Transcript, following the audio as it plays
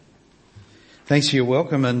Thanks for your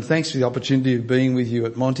welcome and thanks for the opportunity of being with you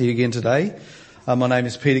at Monty again today. My name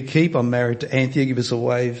is Peter Keep. I'm married to Anthea. Give us a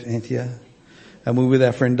wave, Anthea. And we're with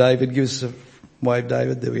our friend David. Give us a wave,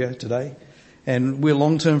 David. There we go, today. And we're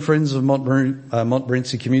long-term friends of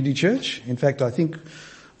Montmorency Community Church. In fact, I think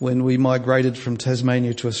when we migrated from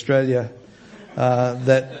Tasmania to Australia,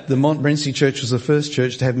 that the Montmorency Church was the first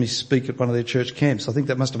church to have me speak at one of their church camps. I think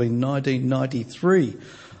that must have been 1993.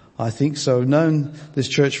 I think so. I've known this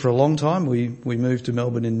church for a long time. We moved to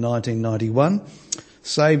Melbourne in 1991.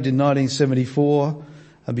 Saved in 1974.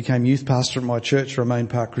 I became youth pastor at my church, Romaine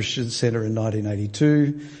Park Christian Centre, in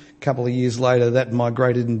 1982. A couple of years later, that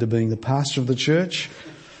migrated into being the pastor of the church.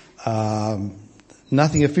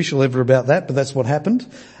 Nothing official ever about that, but that's what happened.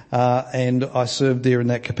 And I served there in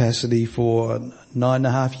that capacity for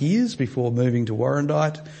 9.5 years before moving to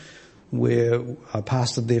Warrandyte, where I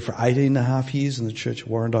pastored there for 18.5 years in the church at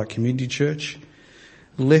Warrandyte Community Church.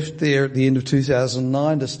 Left there at the end of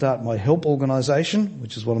 2009 to start my help organisation,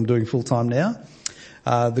 which is what I'm doing full time now.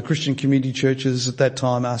 The Christian community churches at that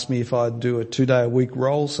time asked me if I'd do a 2-day-a-week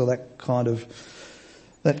role, so that kind of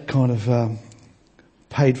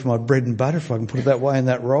paid for my bread and butter, if I can put it that way, in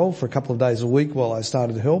that role for a couple of days a week while I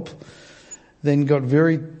started help. Then got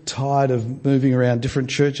very tired of moving around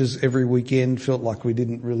different churches every weekend, felt like we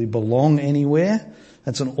didn't really belong anywhere.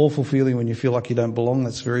 That's an awful feeling when you feel like you don't belong.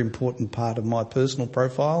 That's a very important part of my personal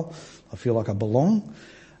profile. I feel like I belong.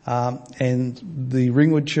 And the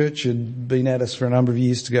Ringwood Church had been at us for a number of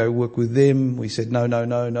years to go work with them. We said no,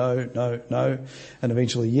 and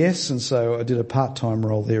eventually yes. And so I did a part-time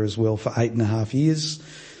role there as well for 8.5 years.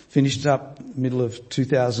 Finished up middle of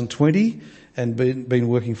 2020 and been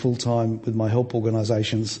working full-time with my help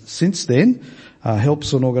organisations since then.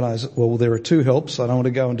 Helps an well, there are two helps. I don't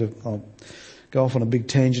want to I'll go off on a big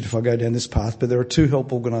tangent if I go down this path, but there are two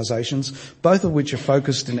help organisations, both of which are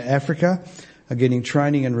focused in Africa, are getting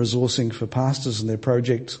training and resourcing for pastors and their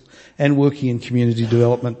projects, and working in community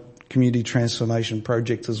development, community transformation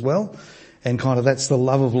projects as well. And kind of that's the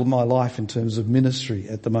love of my life in terms of ministry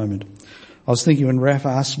at the moment. I was thinking when Raph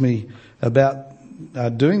asked me about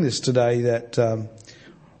doing this today that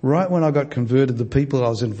right when I got converted, the people that I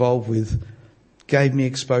was involved with gave me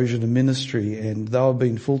exposure to ministry, and though I've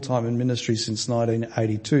been full-time in ministry since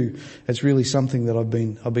 1982, it's really something that I've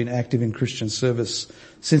been active in Christian service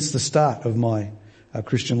since the start of my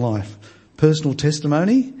Christian life. Personal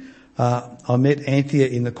testimony, I met Anthea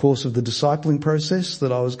in the course of the discipling process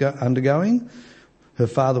that I was undergoing. Her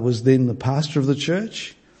father was then the pastor of the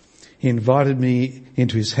church. He invited me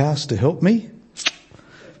into his house to help me.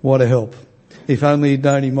 What a help. If only he'd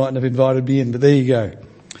known, he mightn't have invited me in, but there you go.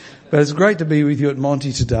 But it's great to be with you at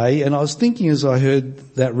Monty today. And I was thinking as I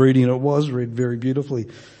heard that reading, and it was read very beautifully,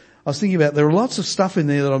 I was thinking about there are lots of stuff in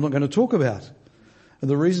there that I'm not going to talk about. And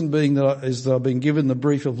the reason being is that I've been given the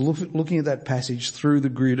brief of looking at that passage through the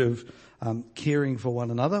grid of caring for one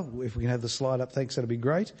another. If we can have the slide up, thanks, that'd be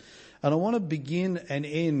great. And I want to begin and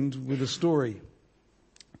end with a story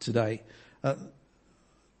today.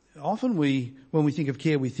 Often when we think of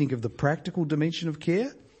care, we think of the practical dimension of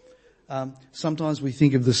care. Sometimes we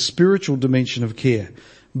think of the spiritual dimension of care.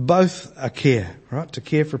 Both are care, right? To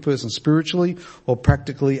care for a person spiritually or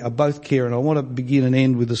practically are both care. And I want to begin and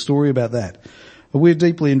end with a story about that. We're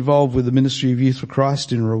deeply involved with the Ministry of Youth for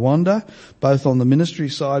Christ in Rwanda, both on the ministry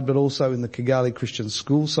side but also in the Kigali Christian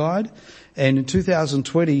School side. And in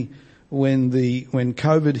 2020, when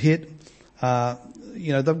COVID hit,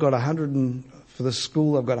 they've got for the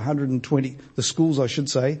school, they've got 120, the schools I should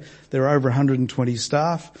say, there are over 120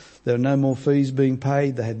 staff. There are no more fees being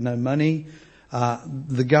paid. They had no money.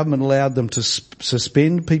 The government allowed them to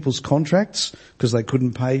suspend people's contracts because they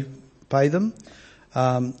couldn't pay them.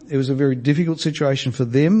 It was a very difficult situation for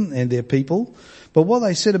them and their people. But what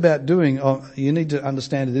they said about doing, you need to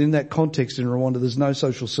understand that in that context in Rwanda, there's no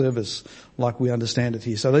social service like we understand it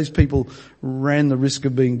here. So these people ran the risk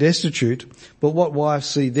of being destitute. But what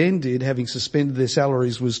YFC then did, having suspended their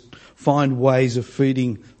salaries, was find ways of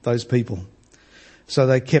feeding those people. So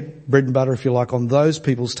they kept bread and butter, if you like, on those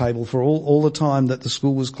people's table for all the time that the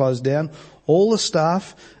school was closed down. All the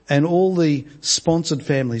staff and all the sponsored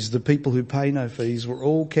families, the people who pay no fees, were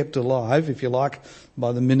all kept alive, if you like,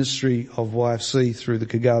 by the ministry of YFC through the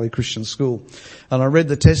Kigali Christian School. And I read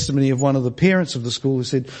the testimony of one of the parents of the school who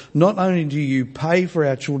said, not only do you pay for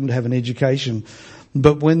our children to have an education,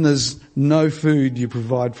 but when there's no food, you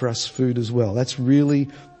provide for us food as well. That's really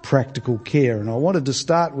practical care. And I wanted to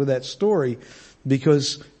start with that story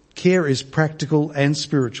because care is practical and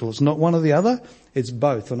spiritual. It's not one or the other, it's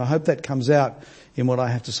both. And I hope that comes out in what I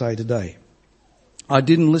have to say today. I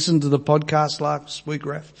didn't listen to the podcast last week,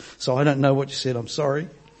 Raph, so I don't know what you said. I'm sorry.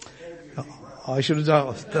 I should have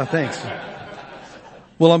done. Thanks.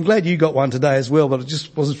 Well, I'm glad you got one today as well, but it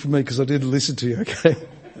just wasn't for me because I didn't listen to you, okay?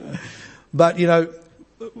 But, you know,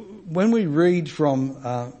 when we read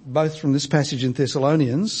from, both from this passage in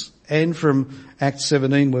Thessalonians and from Acts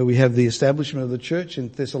 17 where we have the establishment of the church in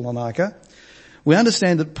Thessalonica, we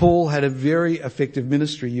understand that Paul had a very effective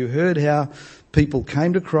ministry. You heard how people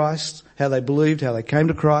came to Christ, how they believed, how they came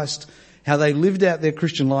to Christ, how they lived out their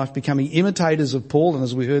Christian life, becoming imitators of Paul, and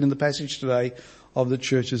as we heard in the passage today, of the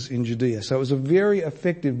churches in Judea. So it was a very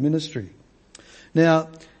effective ministry. Now,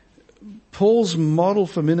 Paul's model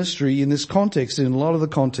for ministry in this context, in a lot of the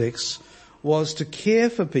contexts, was to care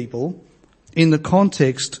for people in the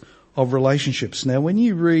context of relationships. Now, when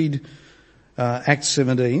you read Acts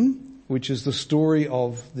 17, which is the story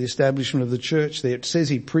of the establishment of the church there, it says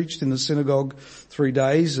he preached in the synagogue 3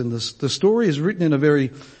 days, and the story is written in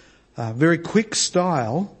a very quick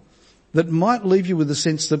style that might leave you with the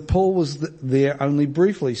sense that Paul was there only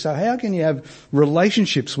briefly. So how can you have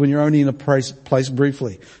relationships when you're only in a place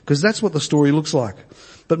briefly? Because that's what the story looks like.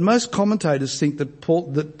 But most commentators think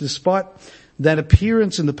that despite that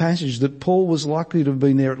appearance in the passage, that Paul was likely to have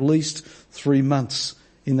been there at least 3 months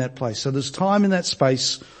in that place. So there's time in that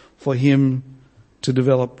space for him to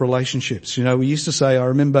develop relationships. You know, we used to say, I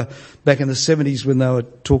remember back in the 70s when they were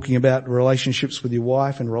talking about relationships with your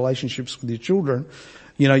wife and relationships with your children,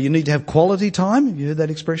 you know, you need to have quality time. Have you heard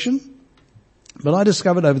that expression? But I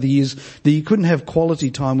discovered over the years that you couldn't have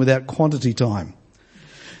quality time without quantity time.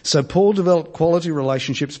 So Paul developed quality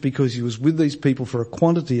relationships because he was with these people for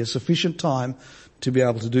a sufficient time to be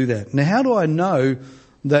able to do that. Now, how do I know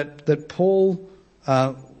that Paul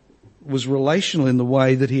was relational in the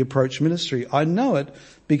way that he approached ministry? I know it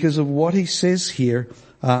because of what he says here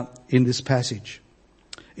in this passage.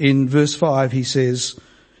 In verse 5 he says,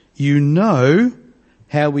 "You know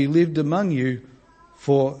how we lived among you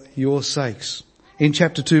for your sakes." In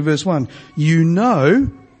chapter 2 verse 1, "You know,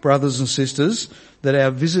 brothers and sisters, that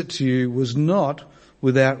our visit to you was not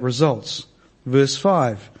without results." Verse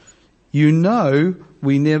 5, "You know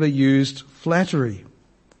we never used flattery."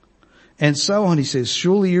 And so on, he says,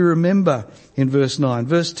 "Surely you remember," in verse 9.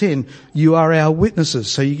 Verse 10, "You are our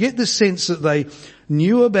witnesses." So you get the sense that they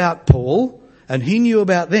knew about Paul and he knew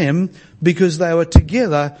about them because they were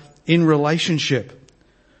together in relationship.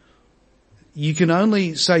 You can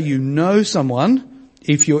only say you know someone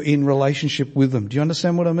if you're in relationship with them. Do you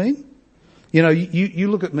understand what I mean? You know,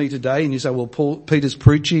 you look at me today and you say, well, Peter's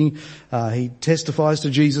preaching, he testifies to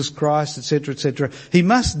Jesus Christ, etc., etc. He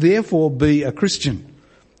must therefore be a Christian.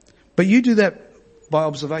 But you do that by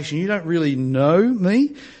observation. You don't really know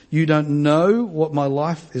me. You don't know what my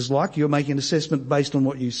life is like. You're making an assessment based on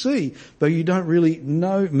what you see, but you don't really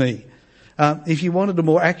know me. If you wanted a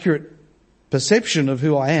more accurate perception of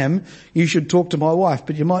who I am, you should talk to my wife,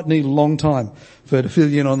 but you might need a long time for her to fill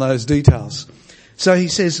you in on those details. So he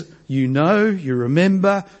says, you know, you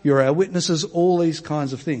remember, you're our witnesses, all these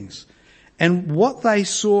kinds of things. And what they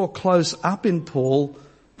saw close up in Paul,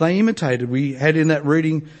 they imitated. We had in that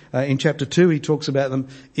reading in chapter 2, he talks about them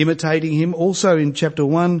imitating him. Also in chapter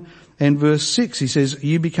 1 and verse 6, he says,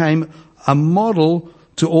 "You became a model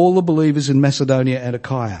to all the believers in Macedonia and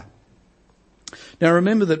Achaia." Now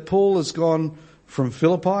remember that Paul has gone from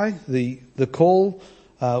Philippi, the call,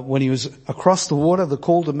 when he was across the water, the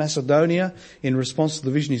call to Macedonia in response to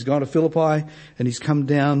the vision. He's gone to Philippi and he's come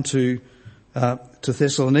down to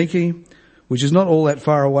Thessaloniki, which is not all that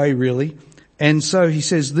far away really. And so he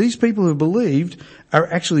says these people who believed are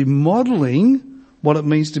actually modeling what it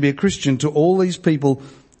means to be a Christian to all these people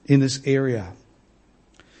in this area.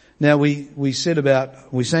 Now we sang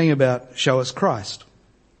about show us Christ.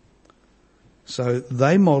 So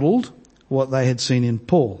they modelled what they had seen in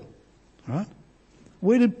Paul, right?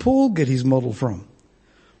 Where did Paul get his model from?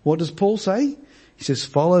 What does Paul say? He says,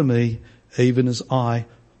 "Follow me even as I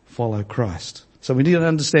follow Christ." So we need to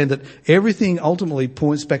understand that everything ultimately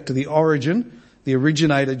points back to the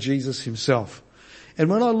originator, Jesus himself. And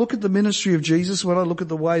when I look at the ministry of Jesus, when I look at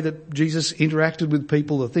the way that Jesus interacted with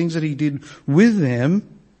people, the things that he did with them,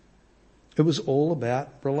 it was all about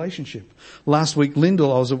relationship. Last week,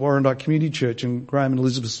 Lyndall, I was at Warrandyte Community Church and Graham and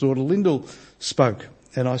Elizabeth's daughter Lyndall spoke.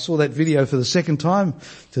 And I saw that video for the second time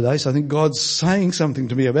today, so I think God's saying something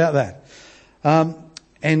to me about that.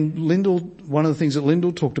 And Lyndall, one of the things that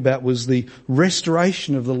Lyndall talked about was the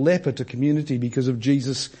restoration of the leper to community because of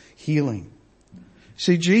Jesus' healing.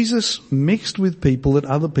 See, Jesus mixed with people that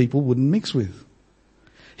other people wouldn't mix with.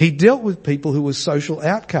 He dealt with people who were social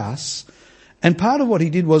outcasts, and part of what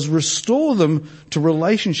he did was restore them to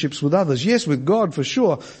relationships with others. Yes, with God for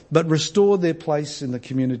sure, but restore their place in the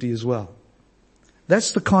community as well.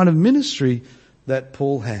 That's the kind of ministry that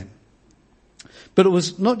Paul had. But it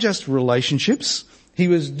was not just relationships. He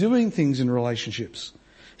was doing things in relationships.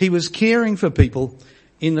 He was caring for people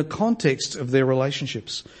in the context of their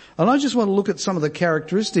relationships. And I just want to look at some of the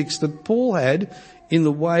characteristics that Paul had in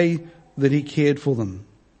the way that he cared for them.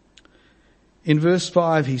 In verse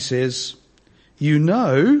 5 he says, "You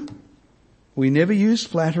know, we never used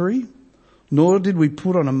flattery, nor did we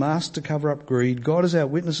put on a mask to cover up greed. God is our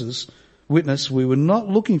witness, we were not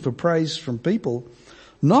looking for praise from people,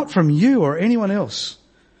 not from you or anyone else.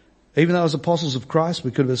 Even though as apostles of Christ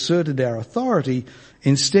we could have asserted our authority,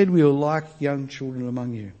 instead we were like young children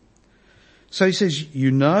among you." So he says,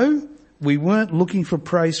 you know, we weren't looking for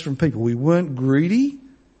praise from people. We weren't greedy,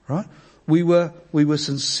 right? We were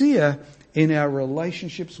sincere in our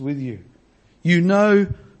relationships with you. You know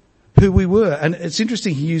who we were. And it's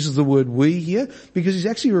interesting he uses the word we here because he's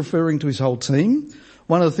actually referring to his whole team.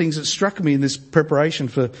 One of the things that struck me in this preparation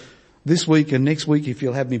for this week and next week, if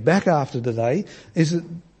you'll have me back after today, is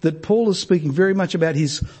that Paul is speaking very much about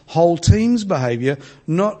his whole team's behaviour,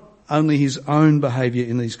 not only his own behaviour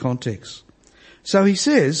in these contexts. So he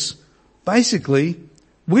says, basically,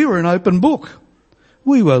 we were an open book.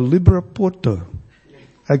 We were libera porto.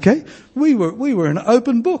 Okay? We were an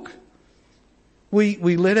open book.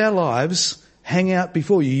 We let our lives hang out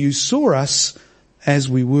before you. You saw us as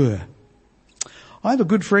we were. I have a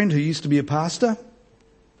good friend who used to be a pastor,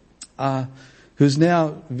 who's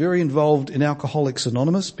now very involved in Alcoholics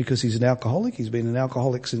Anonymous because he's an alcoholic. He's been an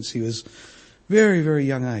alcoholic since he was very, very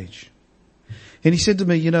young age. And he said to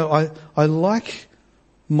me, you know, I like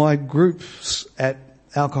my groups at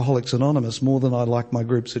Alcoholics Anonymous more than I like my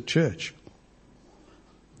groups at church.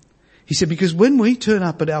 He said, because when we turn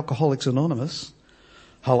up at Alcoholics Anonymous,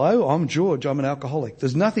 hello, I'm George, I'm an alcoholic.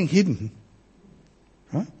 There's nothing hidden,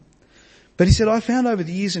 right? But he said, I found over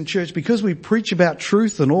the years in church, because we preach about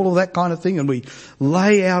truth and all of that kind of thing and we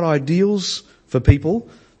lay out ideals for people,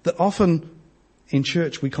 that often in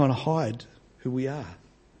church we kind of hide who we are.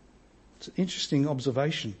 It's an interesting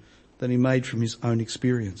observation that he made from his own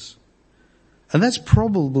experience. And that's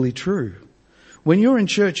probably true. When you're in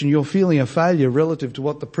church and you're feeling a failure relative to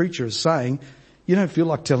what the preacher is saying, you don't feel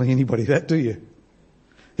like telling anybody that, do you?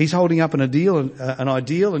 He's holding up an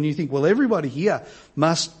ideal and you think, well, everybody here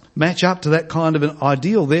must match up to that kind of an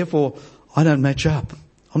ideal. Therefore, I don't match up.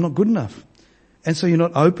 I'm not good enough. And so you're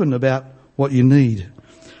not open about what you need.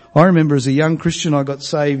 I remember as a young Christian, I got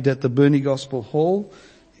saved at the Burnie Gospel Hall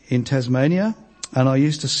in Tasmania, and I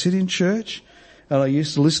used to sit in church and I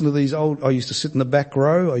used to listen to I used to sit in the back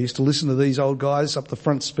row. I used to listen to these old guys up the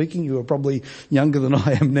front speaking who are probably younger than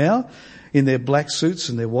I am now, in their black suits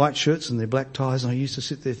and their white shirts and their black ties. And I used to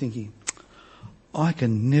sit there thinking, I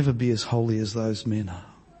can never be as holy as those men are.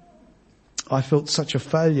 I felt such a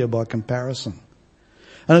failure by comparison.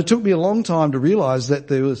 And it took me a long time to realise that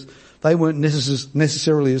they weren't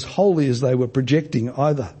necessarily as holy as they were projecting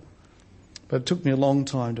either. But it took me a long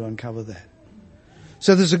time to uncover that.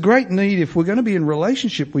 So there's a great need, if we're going to be in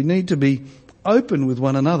relationship, we need to be open with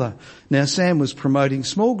one another. Now, Sam was promoting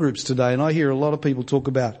small groups today, and I hear a lot of people talk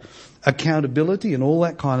about accountability and all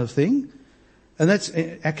that kind of thing. And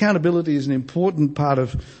accountability is an important part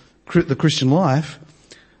of the Christian life,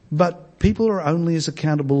 but people are only as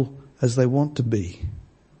accountable as they want to be.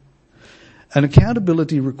 And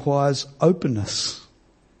accountability requires openness.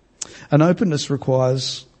 And openness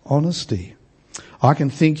requires honesty. I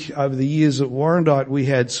can think over the years at Warrandyte we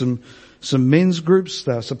had some men's groups.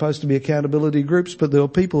 They were supposed to be accountability groups, but there were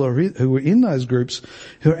people who were in those groups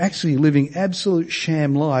who are actually living absolute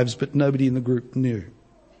sham lives, but nobody in the group knew.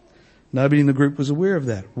 Nobody in the group was aware of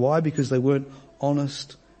that. Why? Because they weren't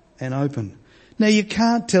honest and open. Now, you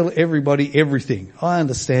can't tell everybody everything. I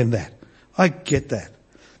understand that. I get that.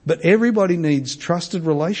 But everybody needs trusted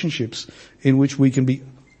relationships in which we can be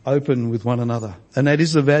open with one another. And that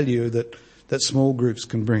is the value that small groups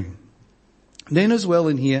can bring. Then as well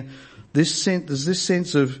in here, there's this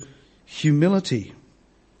sense of humility.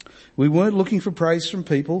 We weren't looking for praise from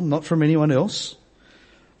people, not from anyone else.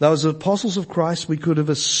 Though as apostles of Christ, we could have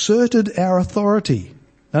asserted our authority.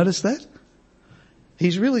 Notice that?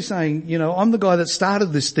 He's really saying, you know, I'm the guy that started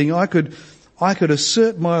this thing. I could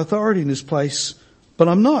assert my authority in this place, but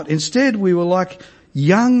I'm not. Instead, we were like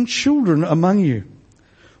young children among you.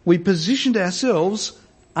 We positioned ourselves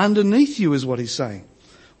underneath you, is what he's saying.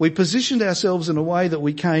 We positioned ourselves in a way that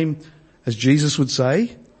we came, as Jesus would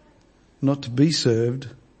say, not to be served,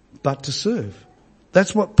 but to serve.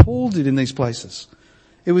 That's what Paul did in these places.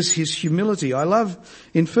 It was his humility. I love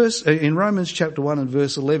in Romans chapter 1 and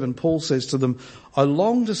verse 11, Paul says to them, I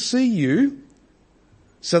long to see you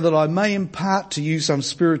so that I may impart to you some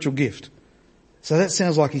spiritual gift. So that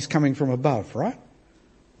sounds like he's coming from above, right?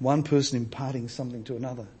 One person imparting something to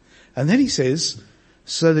another. And then he says,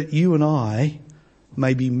 so that you and I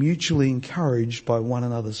may be mutually encouraged by one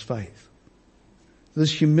another's faith.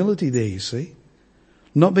 There's humility there, you see.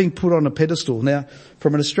 Not being put on a pedestal. Now,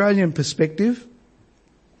 from an Australian perspective,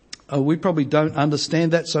 we probably don't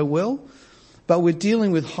understand that so well, but we're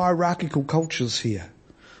dealing with hierarchical cultures here.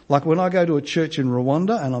 Like when I go to a church in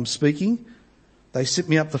Rwanda and I'm speaking, they sit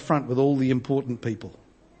me up the front with all the important people.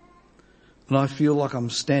 And I feel like I'm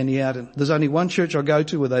standing out. And there's only one church I go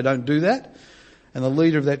to where they don't do that. And the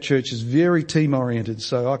leader of that church is very team oriented,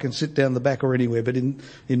 so I can sit down the back or anywhere. But in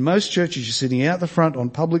most churches, you're sitting out the front on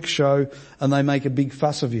public show and they make a big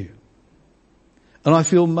fuss of you. And I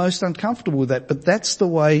feel most uncomfortable with that. But that's the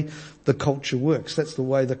way the culture works. That's the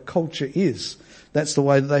way the culture is. That's the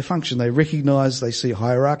way that they function. They recognise, they see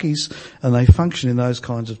hierarchies, and they function in those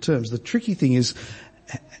kinds of terms. The tricky thing is,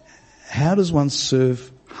 how does one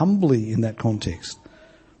serve humbly in that context?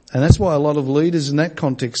 And that's why a lot of leaders in that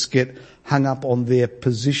context get hung up on their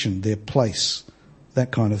position, their place,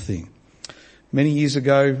 that kind of thing. Many years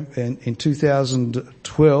ago, in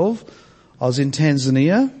 2012, I was in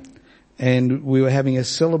Tanzania and we were having a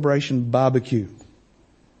celebration barbecue.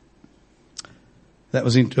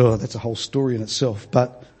 That's a whole story in itself.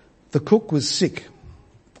 But the cook was sick.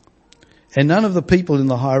 And none of the people in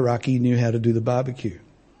the hierarchy knew how to do the barbecue.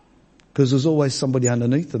 Because there's always somebody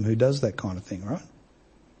underneath them who does that kind of thing, right?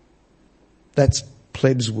 That's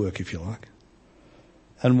plebs work, if you like.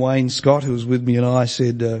 And Wayne Scott, who was with me, and I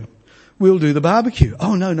said, we'll do the barbecue.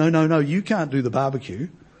 Oh, no, you can't do the barbecue.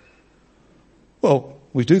 Well,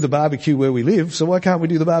 we do the barbecue where we live, so why can't we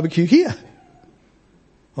do the barbecue here?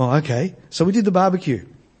 Oh, okay. So we did the barbecue.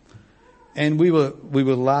 And we were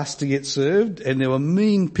last to get served, and there were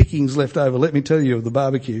mean pickings left over, let me tell you, of the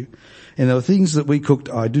barbecue. And there were things that we cooked,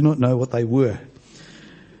 I do not know what they were.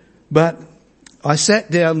 But I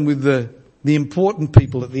sat down with the important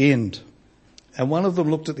people at the end. And one of them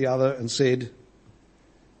looked at the other and said,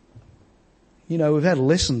 you know, we've had a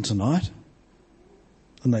lesson tonight.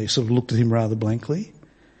 And they sort of looked at him rather blankly.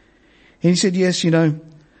 And he said, yes, you know,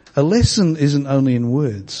 a lesson isn't only in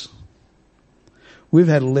words. We've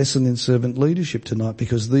had a lesson in servant leadership tonight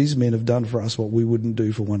because these men have done for us what we wouldn't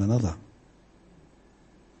do for one another.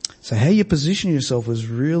 So how you position yourself is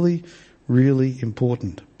really, really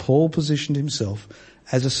important. Paul positioned himself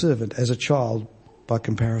as a servant, as a child by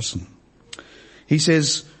comparison. He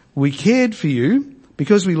says, we cared for you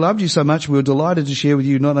because we loved you so much. We were delighted to share with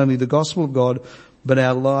you not only the gospel of God, but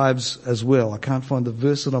our lives as well. I can't find the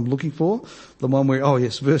verse that I'm looking for. The one where,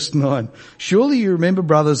 verse 9. Surely you remember,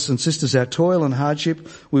 brothers and sisters, our toil and hardship.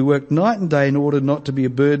 We worked night and day in order not to be a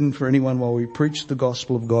burden for anyone while we preached the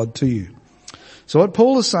gospel of God to you. So what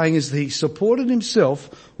Paul is saying is that he supported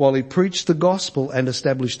himself while he preached the gospel and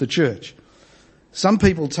established the church. Some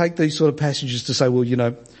people take these sort of passages to say, well, you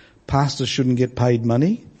know, pastors shouldn't get paid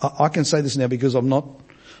money. I can say this now because I'm not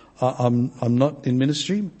in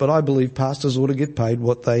ministry, but I believe pastors ought to get paid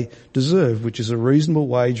what they deserve, which is a reasonable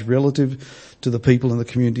wage relative to the people in the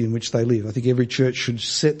community in which they live. I think every church should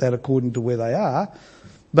set that according to where they are.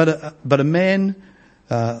 But a man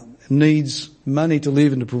needs money to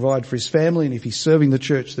live and to provide for his family, and if he's serving the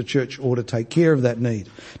church ought to take care of that need.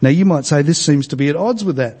 Now you might say this seems to be at odds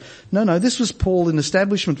with that. No, this was Paul in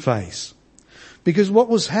establishment phase. Because what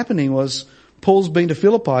was happening was Paul's been to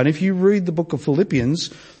Philippi, and if you read the book of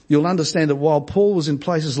Philippians, you'll understand that while Paul was in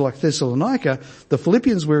places like Thessalonica, the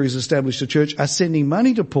Philippians where he's established a church are sending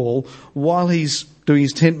money to Paul while he's doing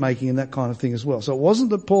his tent making and that kind of thing as well. So it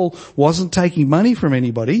wasn't that Paul wasn't taking money from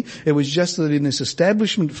anybody. It was just that in this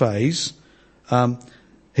establishment phase,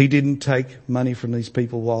 he didn't take money from these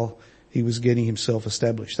people while he was getting himself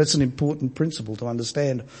established. That's an important principle to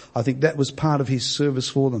understand. I think that was part of his service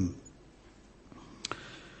for them.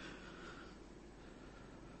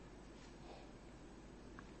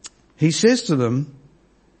 He says to them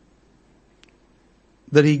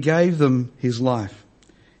that he gave them his life.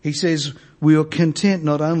 He says, we are content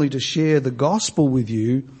not only to share the gospel with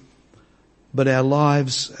you, but our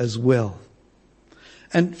lives as well.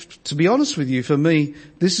 And to be honest with you, for me,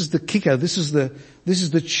 this is the kicker. This is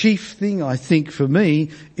the chief thing, I think, for me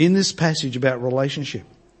in this passage about relationship.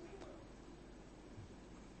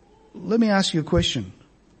 Let me ask you a question.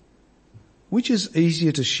 Which is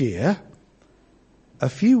easier to share? A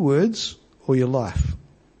few words or your life?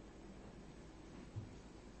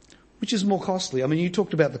 Which is more costly? I mean, you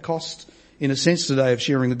talked about the cost in a sense today of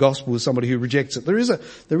sharing the gospel with somebody who rejects it. There is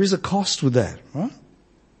a cost with that, right?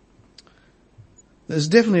 There's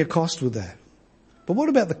definitely a cost with that. But what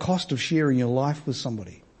about the cost of sharing your life with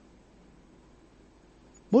somebody?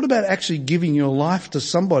 What about actually giving your life to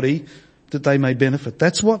somebody that they may benefit.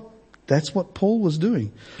 That's what Paul was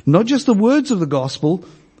doing. Not just the words of the gospel,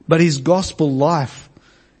 but his gospel life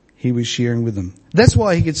he was sharing with them. That's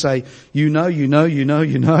why he could say, you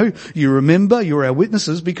remember, you're our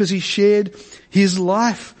witnesses, because he shared his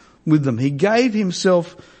life with them. He gave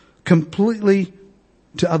himself completely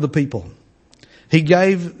to other people. He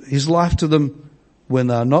gave his life to them when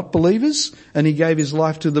they are not believers, and he gave his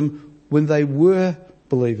life to them when they were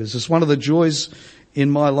believers. It's one of the joys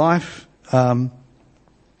in my life. Now,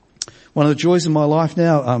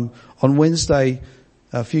 on Wednesday,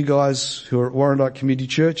 a few guys who are at Warrandyte Community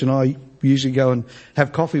Church and I usually go and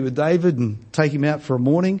have coffee with David and take him out for a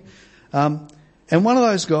morning. And one of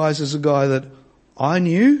those guys is a guy that I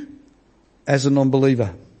knew as a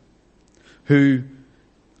non-believer who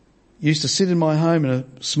used to sit in my home in a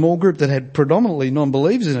small group that had predominantly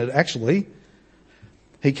non-believers in it, actually.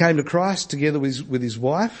 He came to Christ together with his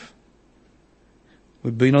wife.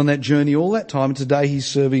 We've been on that journey all that time, and today he's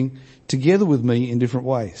serving together with me in different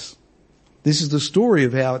ways. This is the story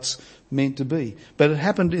of how it's meant to be. But it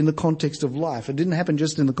happened in the context of life. It didn't happen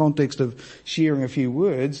just in the context of sharing a few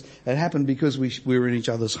words. It happened because we were in each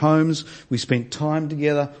other's homes, we spent time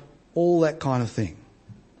together, all that kind of thing.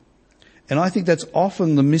 And I think that's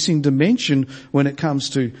often the missing dimension when it comes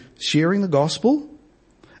to sharing the gospel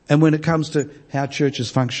and when it comes to how churches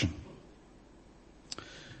function.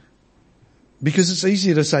 Because it's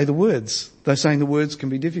easier to say the words, though saying the words can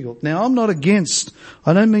be difficult. Now,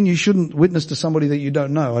 I don't mean you shouldn't witness to somebody that you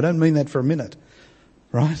don't know. I don't mean that for a minute,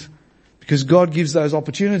 right? Because God gives those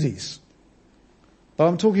opportunities. But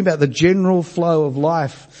I'm talking about the general flow of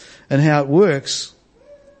life and how it works.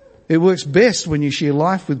 It works best when you share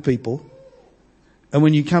life with people and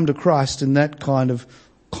when you come to Christ in that kind of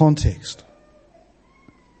context.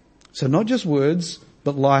 So not just words,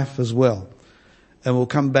 but life as well. And we'll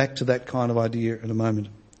come back to that kind of idea in a moment.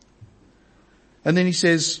 And then he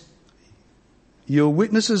says, you're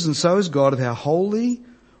witnesses and so is God of how holy,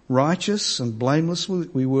 righteous and blameless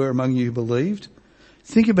we were among you who believed.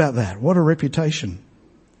 Think about that. What a reputation.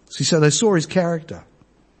 See, so they saw his character.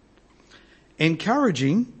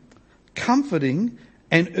 Encouraging, comforting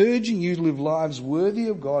and urging you to live lives worthy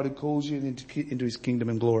of God who calls you into his kingdom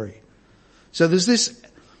and glory. So there's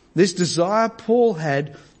this desire Paul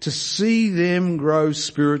had to see them grow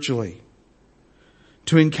spiritually,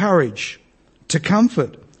 to encourage, to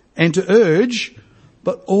comfort and to urge,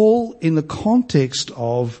 but all in the context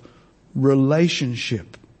of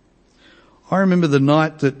relationship. I remember the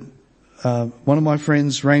night that one of my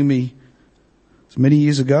friends rang me many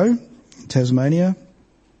years ago in Tasmania.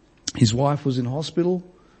 His wife was in hospital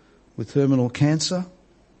with terminal cancer.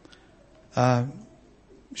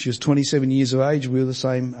 She was 27 years of age. We were the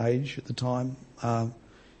same age at the time.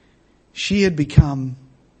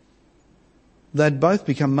 They'd both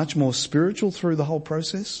become much more spiritual through the whole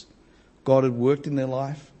process. God had worked in their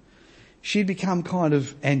life. She'd become kind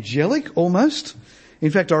of angelic almost.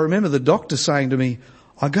 In fact, I remember the doctor saying to me,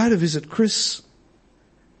 I go to visit Chris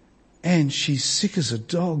and she's sick as a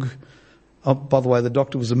dog. Oh, by the way, the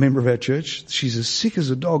doctor was a member of our church. She's as sick as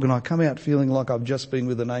a dog and I come out feeling like I've just been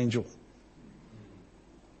with an angel.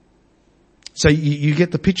 So you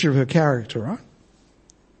get the picture of her character, right?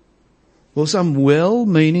 Well, some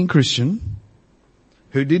well-meaning Christian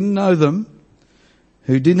who didn't know them,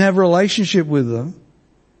 who didn't have a relationship with them,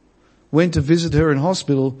 went to visit her in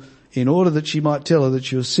hospital in order that she might tell her that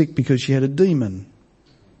she was sick because she had a demon.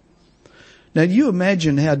 Now, do you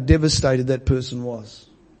imagine how devastated that person was?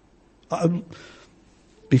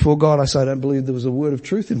 Before God, I say I don't believe there was a word of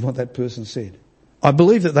truth in what that person said. I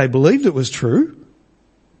believe that they believed it was true.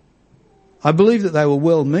 I believe that they were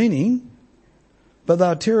well-meaning, but they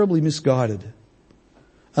were terribly misguided.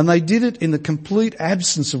 And they did it in the complete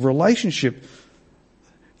absence of relationship.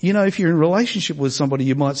 You know, if you're in a relationship with somebody,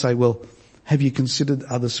 you might say, well, have you considered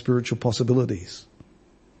other spiritual possibilities?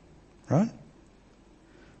 Right?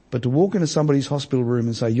 But to walk into somebody's hospital room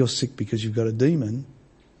and say, you're sick because you've got a demon,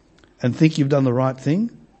 and think you've done the right thing,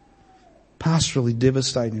 pastorally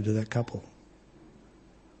devastating to that couple.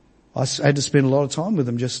 I had to spend a lot of time with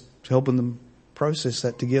them just helping them process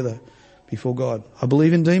that together before God. I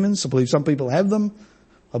believe in demons. I believe some people have them.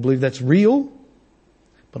 I believe that's real.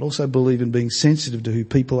 But also believe in being sensitive to who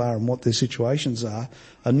people are and what their situations are,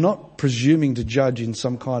 and not presuming to judge in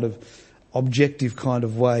some kind of objective kind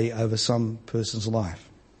of way over some person's life.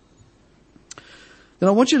 Then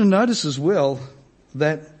I want you to notice as well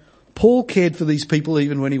that Paul cared for these people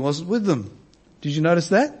even when he wasn't with them. Did you notice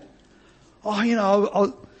that? Oh, you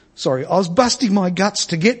know, I was busting my guts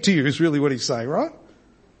to get to you is really what he's saying, right?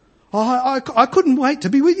 I couldn't wait to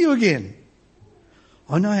be with you again.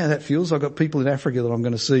 I know how that feels. I've got people in Africa that I'm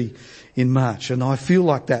going to see in March, and I feel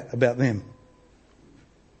like that about them.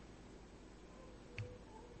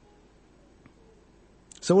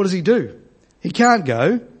 So what does he do? He can't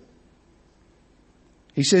go.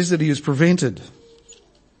 He says that he was prevented.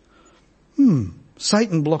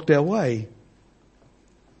 Satan blocked our way.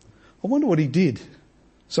 I wonder what he did.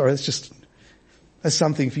 Sorry, that's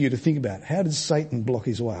something for you to think about. How did Satan block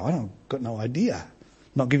his way? I don't got no idea.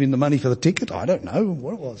 Not giving the money for the ticket? I don't know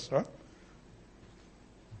what it was, right?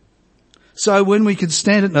 So when we could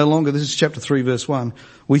stand it no longer, this is chapter 3 verse 1,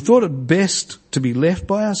 we thought it best to be left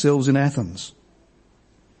by ourselves in Athens.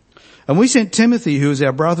 And we sent Timothy, who is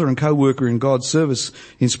our brother and co-worker in God's service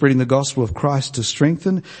in spreading the gospel of Christ, to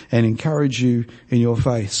strengthen and encourage you in your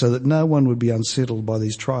faith, so that no one would be unsettled by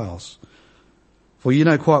these trials. For you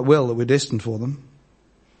know quite well that we're destined for them.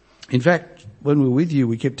 In fact, when we were with you,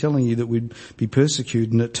 we kept telling you that we'd be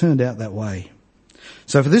persecuted, and it turned out that way.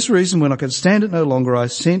 So for this reason, when I could stand it no longer, I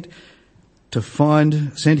sent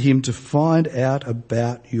him to find out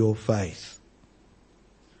about your faith.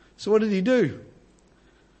 So what did he do?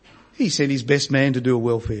 He sent his best man to do a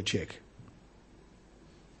welfare check.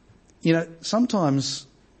 You know, sometimes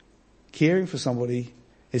caring for somebody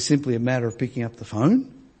is simply a matter of picking up the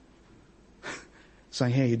phone,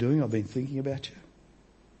 saying, how are you doing? I've been thinking about you.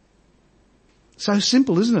 So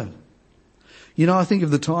simple, isn't it? You know, I think of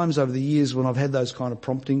the times over the years when I've had those kind of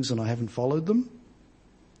promptings and I haven't followed them,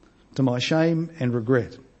 to my shame and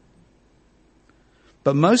regret.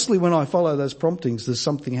 But mostly when I follow those promptings, there's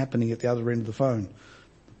something happening at the other end of the phone.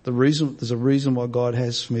 There's a reason why God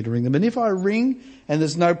has for me to ring them. And if I ring and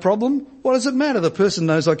there's no problem, what does it matter? The person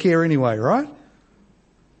knows I care anyway, right?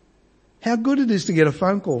 How good it is to get a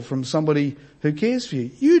phone call from somebody who cares for you.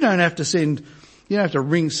 You don't have to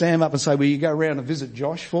ring Sam up and say, will you go around and visit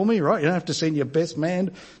Josh for me, right? You don't have to send your best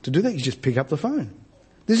man to do that. You just pick up the phone.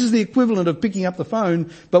 This is the equivalent of picking up the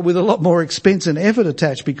phone, but with a lot more expense and effort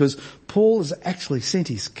attached, because Paul has actually sent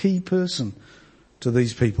his key person to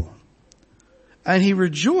these people. And he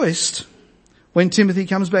rejoiced when Timothy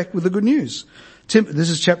comes back with the good news. This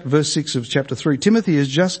is verse 6 of chapter 3. Timothy has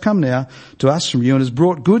just come now to us from you and has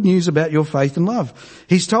brought good news about your faith and love.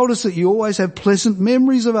 He's told us that you always have pleasant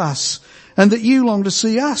memories of us and that you long to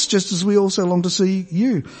see us just as we also long to see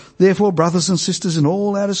you. Therefore, brothers and sisters, in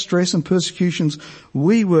all our distress and persecutions,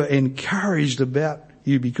 we were encouraged about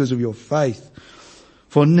you because of your faith.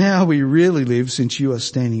 For now we really live since you are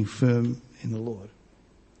standing firm in the Lord.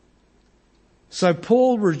 So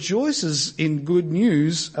Paul rejoices in good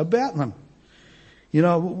news about them. You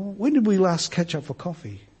know, when did we last catch up for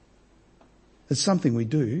coffee? It's something we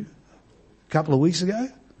do. A couple of weeks ago.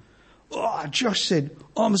 Oh, Josh said,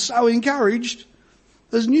 I'm so encouraged.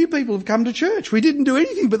 There's new people who've come to church. We didn't do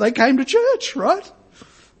anything, but they came to church, right?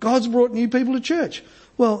 God's brought new people to church.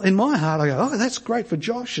 Well, in my heart, I go, oh, that's great for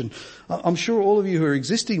Josh. And I'm sure all of you who are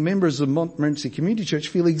existing members of Montmorency Community Church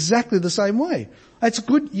feel exactly the same way. It's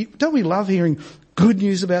good. Don't we love hearing good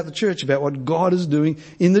news about the church, about what God is doing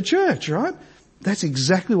in the church, right? That's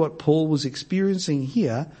exactly what Paul was experiencing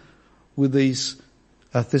here with these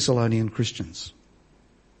Thessalonian Christians.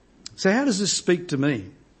 So how does this speak to me?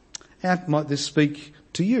 How might this speak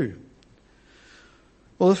to you?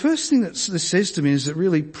 Well, the first thing that this says to me is that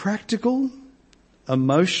really practical,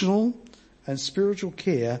 emotional and spiritual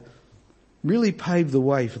care really pave the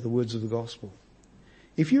way for the words of the gospel.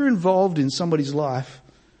 If you're involved in somebody's life,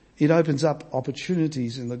 it opens up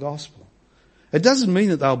opportunities in the gospel. It doesn't mean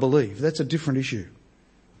that they'll believe. That's a different issue.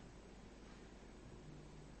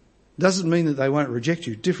 It doesn't mean that they won't reject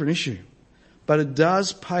you. Different issue. But it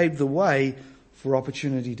does pave the way for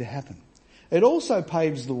opportunity to happen. It also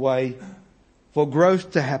paves the way for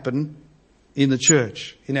growth to happen in the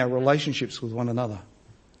church, in our relationships with one another.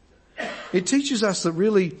 It teaches us that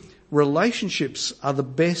really relationships are the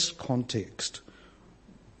best context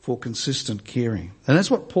for consistent caring. And that's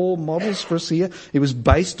what Paul models for us here. It was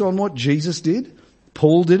based on what Jesus did.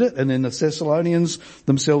 Paul did it, and then the Thessalonians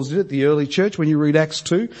themselves did it, the early church. When you read Acts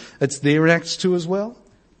 2, it's there in Acts 2 as well.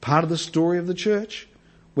 Part of the story of the church,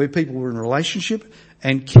 where people were in relationship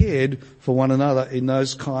and cared for one another in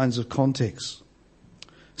those kinds of contexts.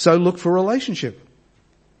 So look for relationship.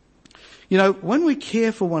 You know, when we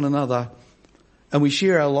care for one another and we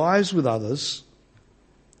share our lives with others,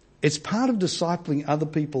 it's part of discipling other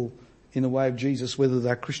people in the way of Jesus, whether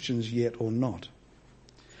they're Christians yet or not.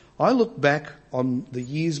 I look back on the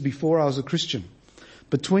years before I was a Christian.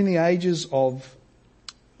 Between the ages of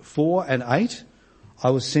 4 and 8, I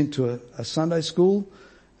was sent to a Sunday school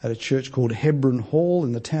at a church called Hebron Hall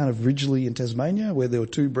in the town of Ridgely in Tasmania, where there were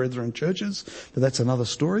 2 brethren churches, but that's another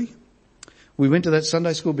story. We went to that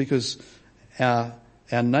Sunday school because our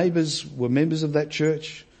Our neighbours were members of that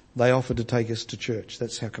church. They offered to take us to church.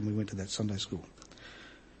 That's how come we went to that Sunday school.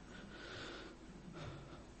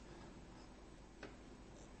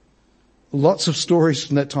 Lots of stories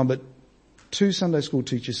from that time, but two Sunday school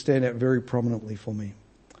teachers stand out very prominently for me.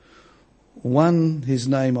 One, his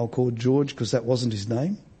name I'll call George because that wasn't his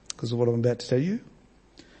name, because of what I'm about to tell you.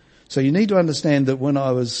 So you need to understand that when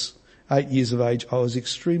I was 8 years of age, I was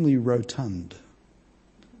extremely rotund.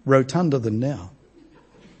 Rotunda than now.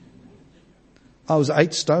 I was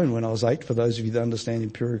 8 stone when I was 8, for those of you that understand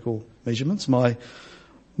empirical measurements. My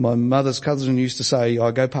mother's cousin used to say,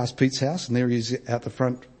 I go past Pete's house and there he is out the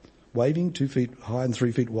front waving, 2 feet high and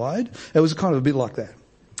 3 feet wide. It was kind of a bit like that.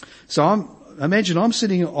 So imagine I'm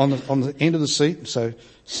sitting on the end of the seat. So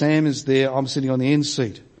Sam is there. I'm sitting on the end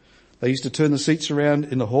seat. They used to turn the seats around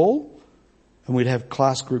in the hall and we'd have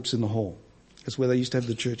class groups in the hall. That's where they used to have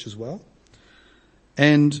the church as well.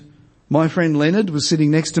 And my friend Leonard was sitting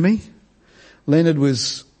next to me. Leonard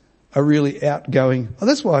was a really outgoing,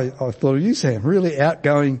 that's why I thought of you, Sam, really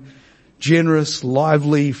outgoing, generous,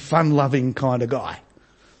 lively, fun-loving kind of guy.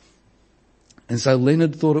 And so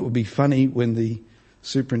Leonard thought it would be funny when the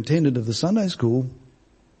superintendent of the Sunday school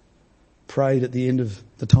prayed at the end of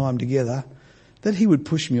the time together that he would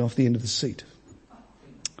push me off the end of the seat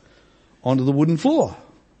onto the wooden floor.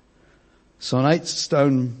 So an 8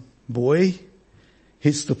 stone boy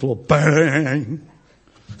hits the floor, bang,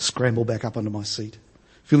 scramble back up onto my seat,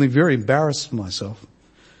 feeling very embarrassed for myself.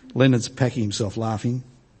 Leonard's packing himself laughing.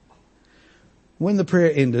 When the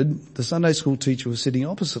prayer ended, the Sunday school teacher was sitting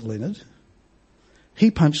opposite Leonard. He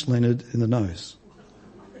punched Leonard in the nose.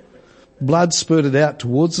 Blood spurted out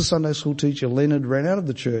towards the Sunday school teacher. Leonard ran out of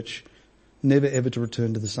the church, never ever to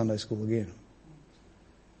return to the Sunday school again.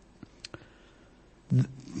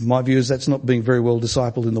 My view is that's not being very well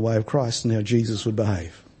discipled in the way of Christ and how Jesus would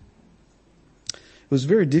behave. It was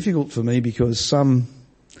very difficult for me because how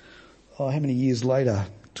many years later,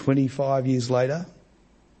 25 years later,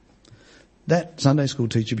 that Sunday school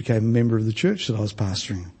teacher became a member of the church that I was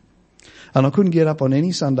pastoring. And I couldn't get up on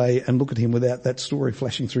any Sunday and look at him without that story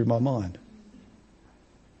flashing through my mind.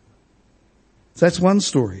 So that's one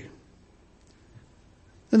story.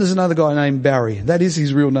 Then there's another guy named Barry. That is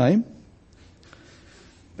his real name.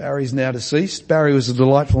 Barry's now deceased. Barry was a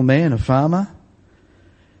delightful man, a farmer.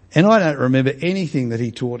 And I don't remember anything that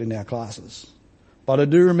he taught in our classes. But I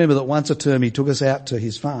do remember that once a term he took us out to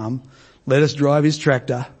his farm, let us drive his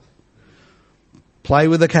tractor, play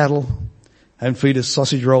with the cattle, and feed us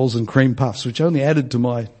sausage rolls and cream puffs, which only added to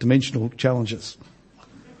my dimensional challenges.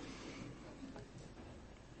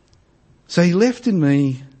 So he left in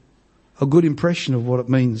me a good impression of what it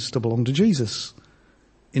means to belong to Jesus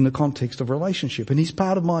in the context of relationship. And he's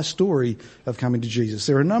part of my story of coming to Jesus.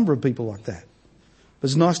 There are a number of people like that. But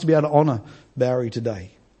it's nice to be able to honour Barry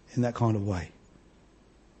today in that kind of way.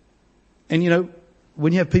 And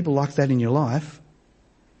when you have people like that in your life,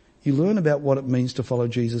 you learn about what it means to follow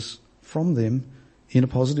Jesus from them in a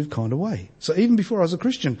positive kind of way. So even before I was a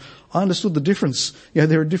Christian, I understood the difference.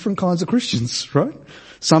 There are different kinds of Christians, right?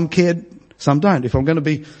 Some cared, some don't. If I'm going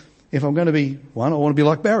to be one, I want to be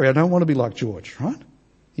like Barry. I don't want to be like George, right?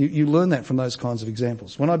 You learn that from those kinds of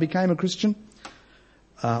examples. When I became a Christian,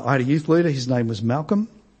 I had a youth leader. His name was Malcolm.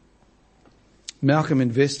 Malcolm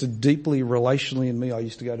invested deeply relationally in me. I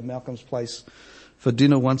used to go to Malcolm's place for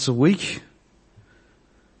dinner once a week.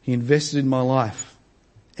 He invested in my life.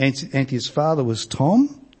 Auntie's father was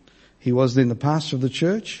Tom. He was then the pastor of the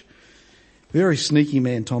church. Very sneaky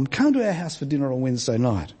man, Tom. Come to our house for dinner on Wednesday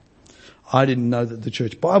night. I didn't know that the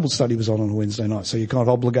church Bible study was on a Wednesday night, so you're kind of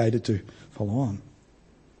obligated to follow on.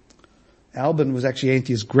 Albin was actually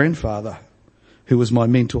Auntie's grandfather, who was my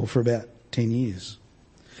mentor for about 10 years.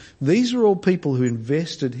 These are all people who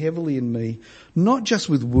invested heavily in me, not just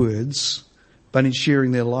with words, but in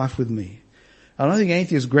sharing their life with me. And I think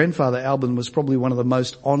Auntie's grandfather, Albin, was probably one of the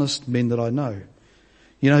most honest men that I know.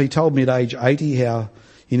 He told me at age 80 how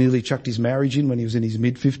he nearly chucked his marriage in when he was in his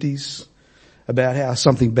mid-50s, about how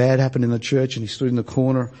something bad happened in the church and he stood in the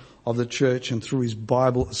corner of the church and threw his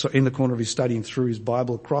Bible, in the corner of his study and threw his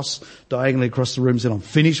Bible diagonally across the room and said, I'm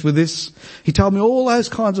finished with this. He told me all those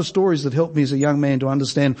kinds of stories that helped me as a young man to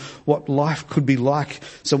understand what life could be like.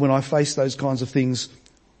 So when I face those kinds of things,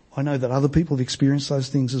 I know that other people have experienced those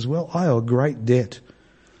things as well. I owe a great debt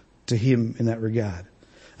to him in that regard.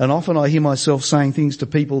 And often I hear myself saying things to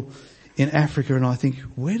people in Africa and I think,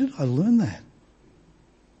 where did I learn that?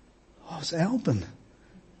 Oh, it's Albin.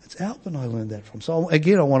 It's Albin I learned that from. So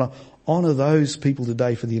again, I want to honour those people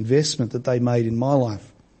today for the investment that they made in my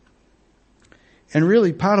life. And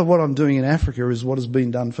really part of what I'm doing in Africa is what has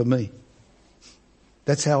been done for me.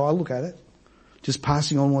 That's how I look at it. Just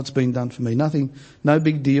passing on what's been done for me. Nothing, no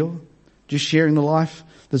big deal. Just sharing the life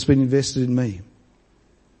that's been invested in me.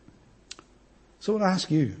 So I want to ask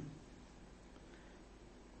you,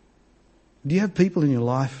 do you have people in your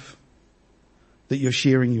life that you're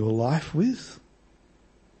sharing your life with,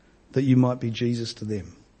 that you might be Jesus to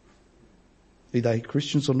them? Be they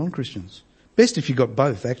Christians or non-Christians? Best if you've got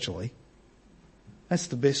both, actually. That's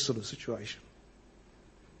the best sort of situation.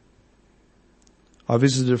 I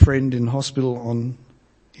visited a friend in hospital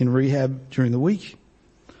in rehab during the week,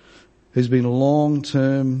 who's been a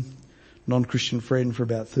long-term non-Christian friend for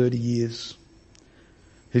about 30 years,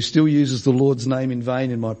 who still uses the Lord's name in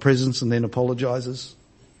vain in my presence and then apologises.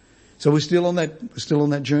 So we're still on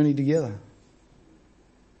that journey together.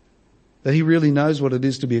 That he really knows what it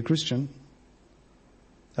is to be a Christian.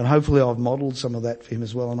 And hopefully I've modelled some of that for him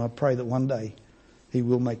as well, and I pray that one day he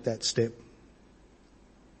will make that step.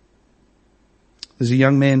 There's a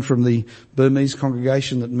young man from the Burmese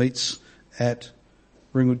congregation that meets at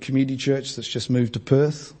Ringwood Community Church that's just moved to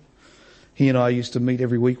Perth. He and I used to meet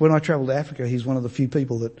every week. When I travelled to Africa, he's one of the few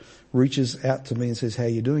people that reaches out to me and says, "How are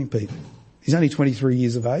you doing, Pete?" He's only 23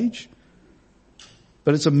 years of age.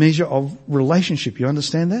 But it's a measure of relationship. You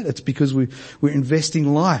understand that? It's because we're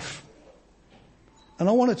investing life. And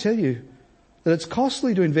I want to tell you that it's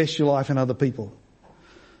costly to invest your life in other people.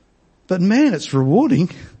 But man, it's rewarding.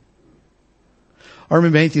 I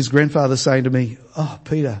remember Anthony's grandfather saying to me, "Oh,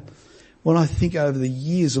 Peter, when I think over the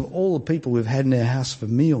years of all the people we've had in our house for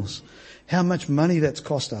meals, how much money that's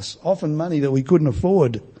cost us, often money that we couldn't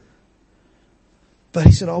afford." But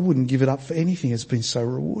he said, "I wouldn't give it up for anything. It's been so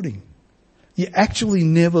rewarding." You actually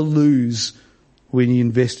never lose when you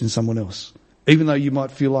invest in someone else. Even though you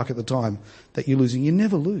might feel like at the time that you're losing, you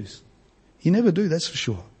never lose. You never do, that's for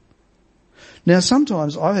sure. Now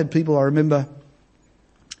sometimes I've had people, I remember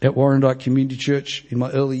at Warrandyte Community Church in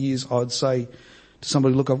my early years, I'd say to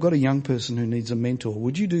somebody, "Look, I've got a young person who needs a mentor.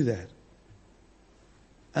 Would you do that?"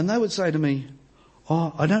 And they would say to me,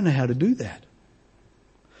 "Oh, I don't know how to do that."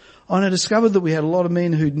 And I discovered that we had a lot of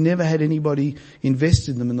men who'd never had anybody invest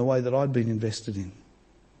in them in the way that I'd been invested in.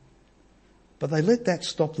 But they let that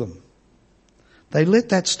stop them. They let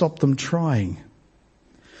that stop them trying.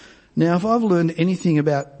 Now, if I've learned anything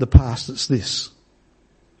about the past, it's this.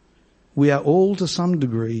 We are all to some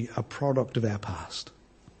degree a product of our past.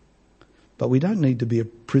 But we don't need to be a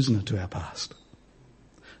prisoner to our past.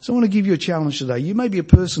 So I want to give you a challenge today. You may be a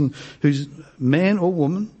person who's man or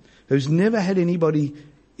woman who's never had anybody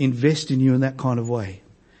invest in you in that kind of way.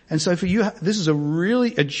 And so for you, this is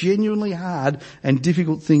a genuinely hard and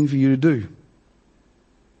difficult thing for you to do.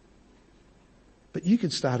 But you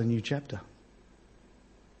could start a new chapter.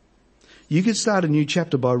 You could start a new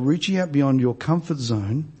chapter by reaching out beyond your comfort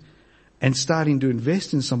zone and starting to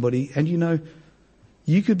invest in somebody. And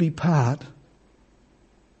you could be part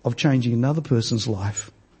of changing another person's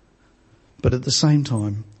life, but at the same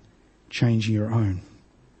time, changing your own.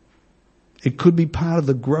 It could be part of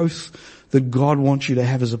the growth that God wants you to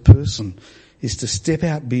have as a person, is to step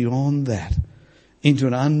out beyond that into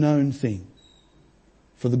an unknown thing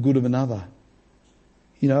for the good of another.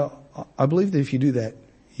 I believe that if you do that,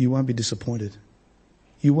 you won't be disappointed.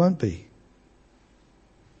 You won't be.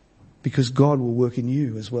 Because God will work in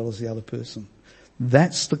you as well as the other person.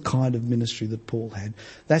 That's the kind of ministry that Paul had.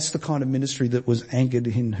 That's the kind of ministry that was anchored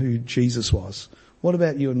in who Jesus was. What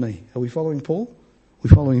about you and me? Are we following Paul? Are we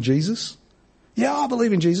following Jesus? Yeah, I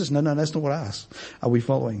believe in Jesus. No, that's not what I asked. Are we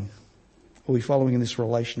following? Are we following in this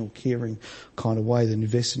relational, caring kind of way that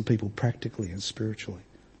invests in people practically and spiritually?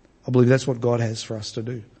 I believe that's what God has for us to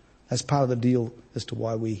do. That's part of the deal as to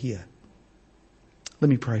why we're here. Let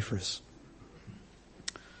me pray for us.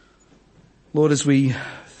 Lord, as we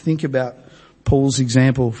think about Paul's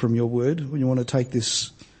example from your word, we want to take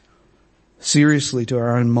this seriously to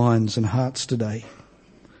our own minds and hearts today.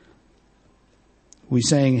 We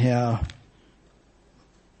sang how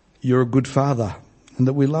you're a good father and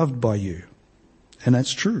that we're loved by you. And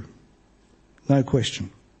that's true. No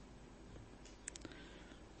question.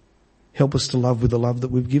 Help us to love with the love that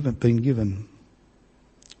we've been given.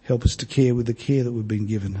 Help us to care with the care that we've been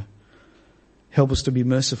given. Help us to be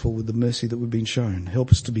merciful with the mercy that we've been shown.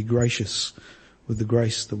 Help us to be gracious with the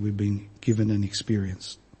grace that we've been given and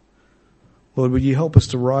experienced. Lord, would you help us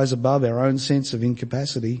to rise above our own sense of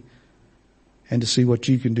incapacity and to see what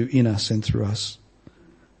you can do in us and through us.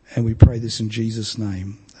 And we pray this in Jesus'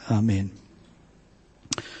 name. Amen.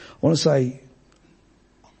 I want to say,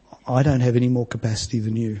 I don't have any more capacity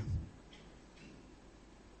than you.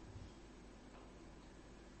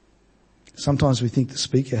 Sometimes we think the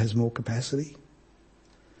speaker has more capacity.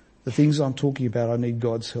 The things I'm talking about, I need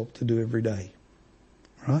God's help to do every day.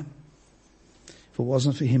 Right? If it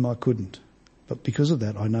wasn't for him, I couldn't. But because of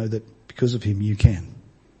that, I know that because of him, you can.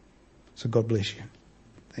 So God bless you.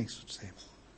 Thanks, Sam.